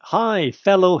Hi,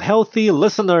 fellow healthy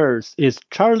listeners. It's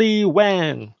Charlie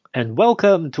Wang, and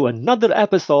welcome to another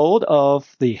episode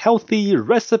of the Healthy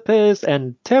Recipes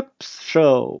and Tips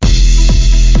Show.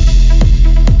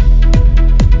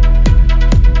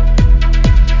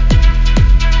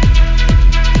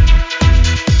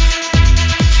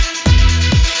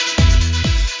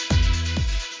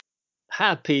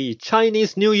 Happy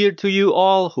Chinese New Year to you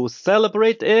all who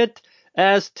celebrate it,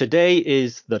 as today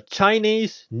is the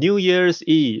Chinese New Year's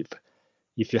Eve.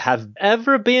 If you have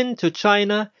ever been to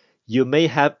China, you may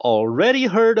have already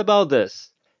heard about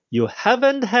this. You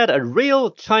haven't had a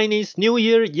real Chinese New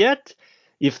Year yet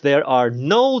if there are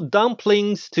no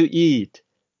dumplings to eat.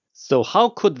 So, how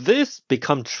could this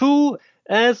become true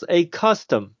as a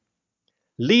custom?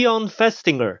 Leon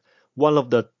Festinger, one of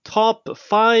the top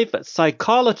five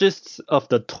psychologists of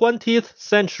the 20th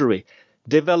century,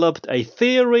 developed a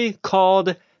theory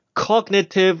called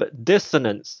cognitive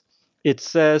dissonance. It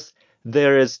says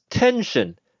there is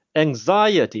tension,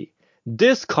 anxiety,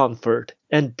 discomfort,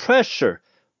 and pressure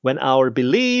when our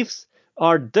beliefs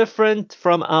are different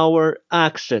from our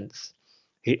actions.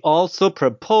 He also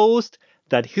proposed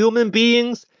that human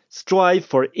beings strive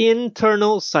for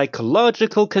internal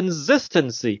psychological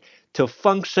consistency to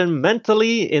function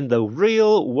mentally in the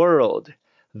real world.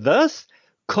 Thus,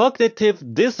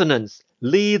 cognitive dissonance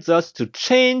leads us to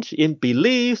change in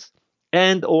beliefs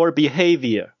and or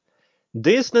behavior.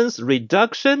 Distance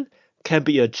reduction can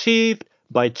be achieved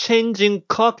by changing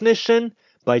cognition,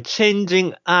 by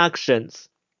changing actions,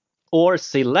 or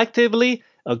selectively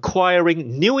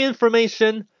acquiring new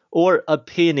information or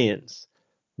opinions.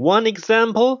 One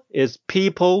example is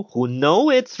people who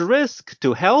know it's risk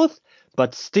to health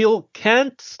but still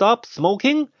can't stop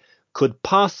smoking could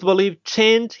possibly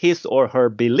change his or her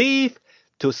belief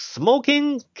to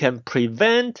smoking can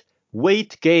prevent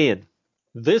weight gain.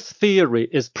 This theory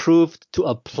is proved to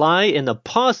apply in a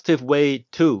positive way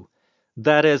too.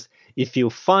 That is, if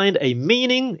you find a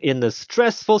meaning in a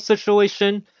stressful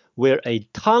situation where a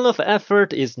ton of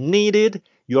effort is needed,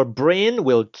 your brain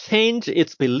will change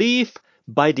its belief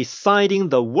by deciding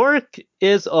the work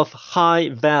is of high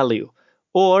value,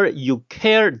 or you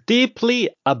care deeply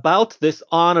about this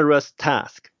onerous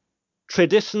task.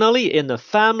 Traditionally, in a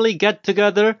family get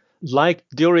together, like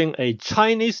during a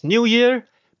Chinese New Year,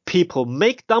 people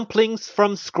make dumplings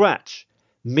from scratch,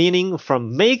 meaning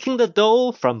from making the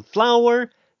dough from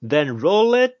flour, then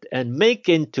roll it and make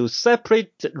into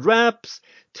separate wraps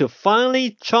to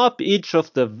finally chop each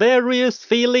of the various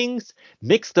fillings,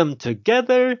 mix them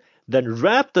together, then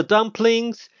wrap the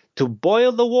dumplings, to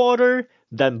boil the water,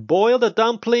 then boil the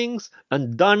dumplings,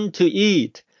 and done to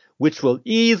eat, which will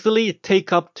easily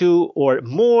take up to or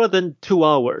more than 2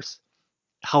 hours.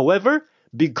 However,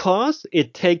 because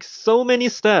it takes so many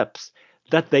steps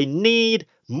that they need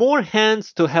more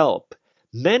hands to help,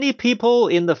 many people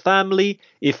in the family,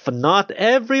 if not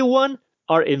everyone,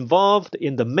 are involved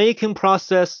in the making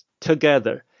process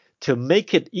together to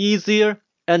make it easier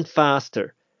and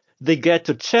faster. They get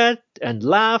to chat and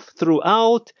laugh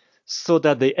throughout so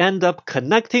that they end up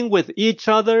connecting with each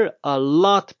other a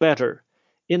lot better.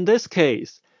 In this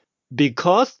case,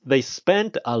 because they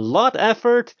spent a lot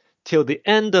effort till the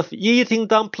end of eating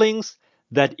dumplings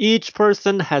that each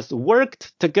person has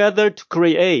worked together to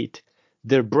create.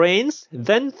 Their brains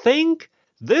then think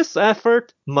this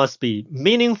effort must be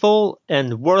meaningful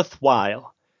and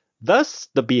worthwhile. Thus,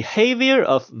 the behavior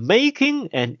of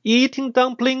making and eating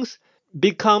dumplings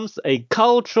becomes a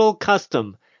cultural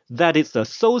custom that is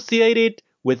associated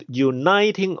with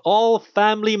uniting all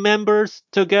family members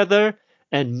together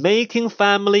and making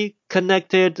family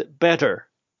connected better.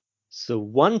 So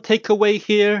one takeaway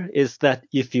here is that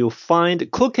if you find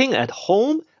cooking at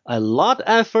home a lot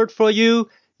effort for you,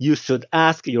 you should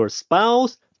ask your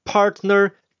spouse,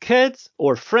 partner, kids,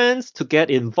 or friends to get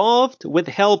involved with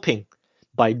helping.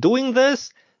 By doing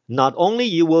this, not only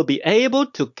you will be able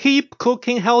to keep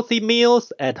cooking healthy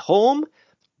meals at home,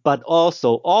 but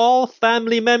also all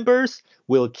family members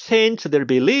will change their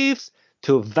beliefs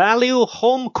to value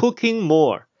home cooking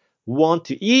more, want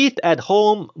to eat at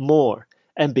home more,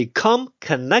 and become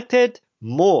connected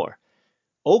more.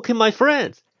 Okay, my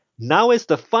friends, now is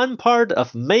the fun part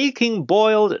of making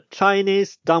boiled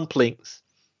Chinese dumplings.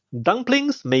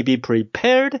 Dumplings may be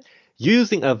prepared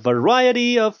using a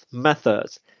variety of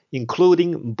methods,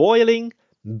 including boiling,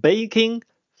 baking,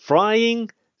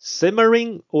 frying,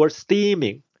 simmering, or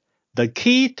steaming. The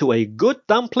key to a good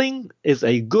dumpling is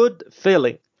a good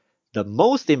filling. The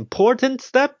most important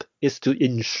step is to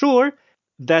ensure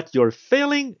that your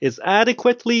filling is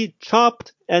adequately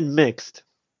chopped and mixed.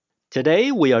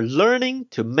 Today we are learning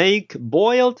to make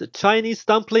boiled Chinese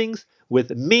dumplings with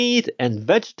meat and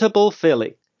vegetable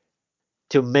filling.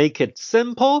 To make it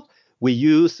simple, we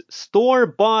use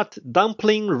store-bought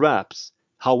dumpling wraps.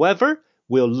 However,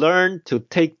 we'll learn to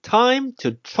take time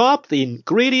to chop the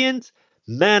ingredients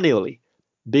manually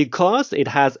because it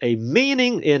has a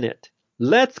meaning in it.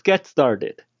 Let's get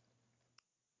started.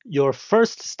 Your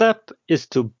first step is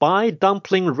to buy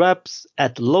dumpling wraps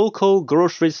at local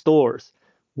grocery stores,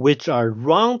 which are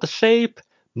round shape,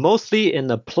 mostly in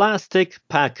a plastic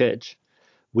package.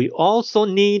 We also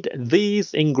need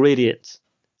these ingredients: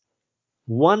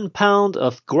 1 pound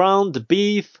of ground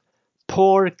beef,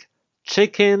 pork,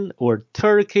 chicken, or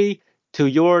turkey to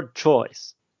your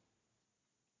choice.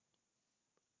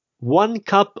 1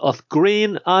 cup of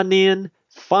green onion,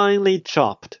 finely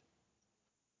chopped.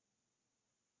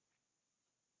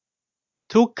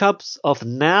 2 cups of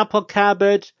Napa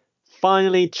cabbage,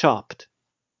 finely chopped.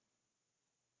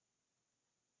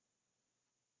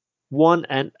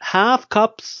 1.5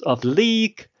 cups of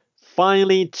leek,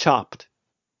 finely chopped.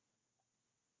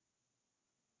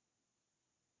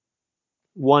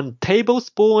 1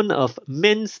 tablespoon of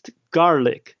minced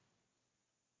garlic.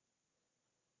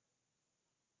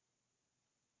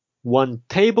 1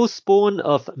 tablespoon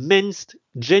of minced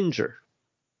ginger.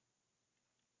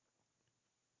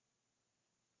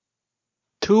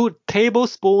 2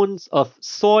 tablespoons of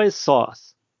soy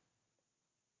sauce.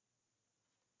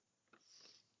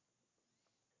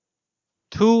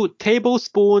 2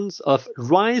 tablespoons of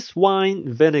rice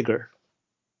wine vinegar.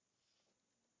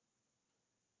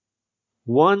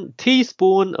 1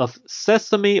 teaspoon of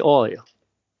sesame oil.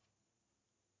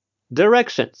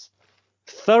 Directions: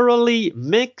 thoroughly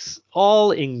mix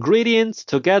all ingredients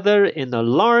together in a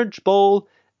large bowl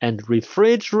and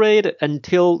refrigerate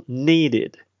until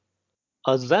needed.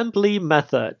 Assembly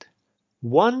method: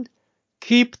 1.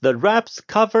 Keep the wraps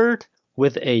covered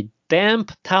with a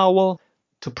damp towel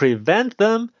to prevent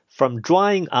them from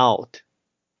drying out.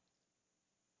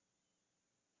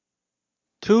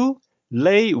 2.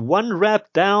 Lay one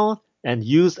wrap down and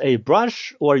use a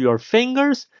brush or your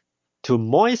fingers to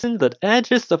moisten the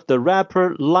edges of the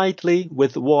wrapper lightly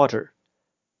with water.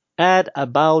 Add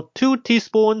about 2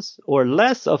 teaspoons or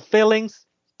less of fillings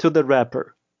to the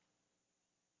wrapper.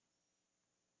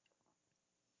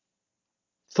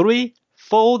 3.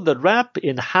 Fold the wrap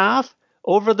in half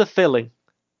over the filling.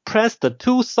 Press the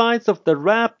two sides of the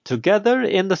wrap together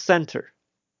in the center.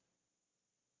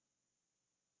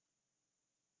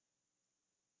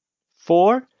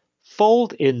 4.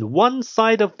 Fold in one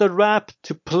side of the wrap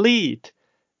to pleat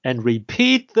and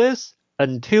repeat this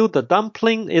until the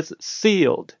dumpling is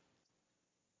sealed.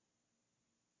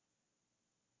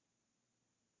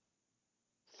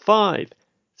 5.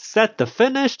 Set the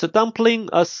finished dumpling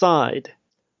aside.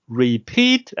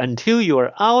 Repeat until you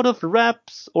are out of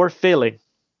wraps or filling.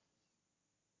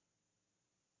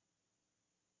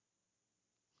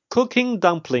 Cooking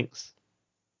dumplings.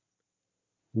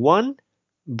 1.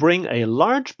 Bring a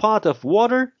large pot of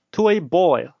water to a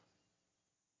boil.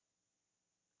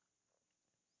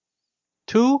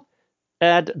 2.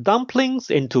 Add dumplings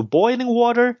into boiling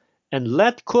water and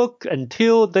let cook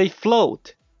until they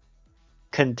float.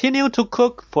 Continue to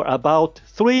cook for about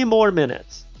 3 more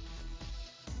minutes.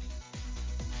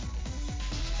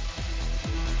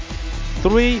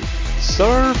 3.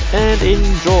 Serve and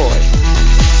enjoy.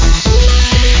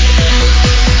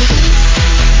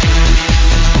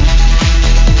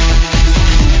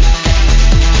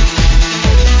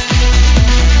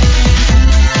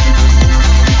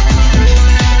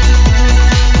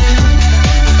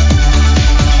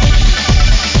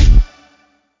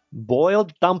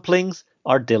 Boiled dumplings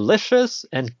are delicious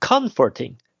and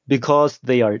comforting because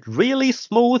they are really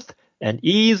smooth and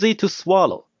easy to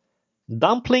swallow.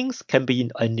 Dumplings can be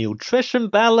a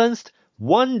nutrition-balanced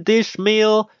one-dish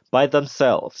meal by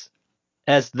themselves,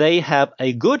 as they have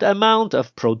a good amount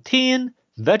of protein,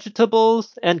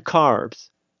 vegetables, and carbs.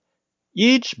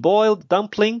 Each boiled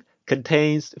dumpling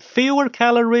contains fewer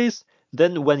calories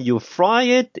than when you fry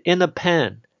it in a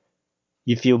pan.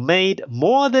 If you made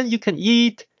more than you can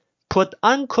eat, put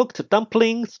uncooked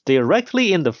dumplings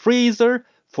directly in the freezer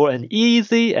for an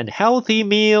easy and healthy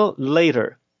meal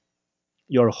later.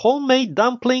 Your homemade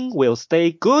dumpling will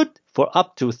stay good for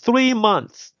up to 3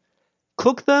 months.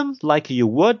 Cook them like you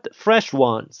would fresh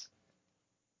ones.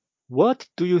 What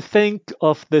do you think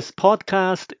of this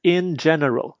podcast in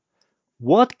general?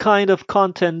 What kind of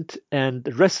content and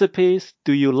recipes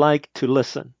do you like to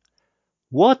listen?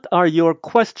 What are your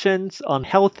questions on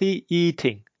healthy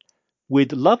eating?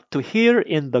 We'd love to hear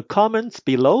in the comments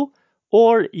below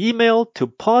or email to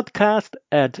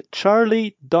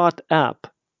podcast@charlie.app,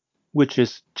 which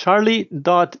is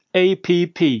charlie.app.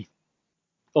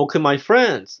 Okay, my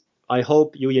friends, I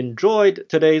hope you enjoyed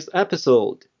today's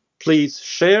episode. Please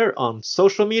share on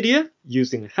social media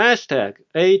using hashtag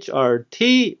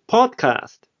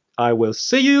HRTpodcast. I will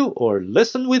see you or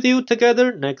listen with you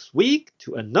together next week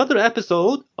to another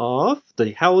episode of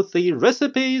the Healthy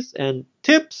Recipes and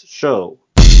Tips Show.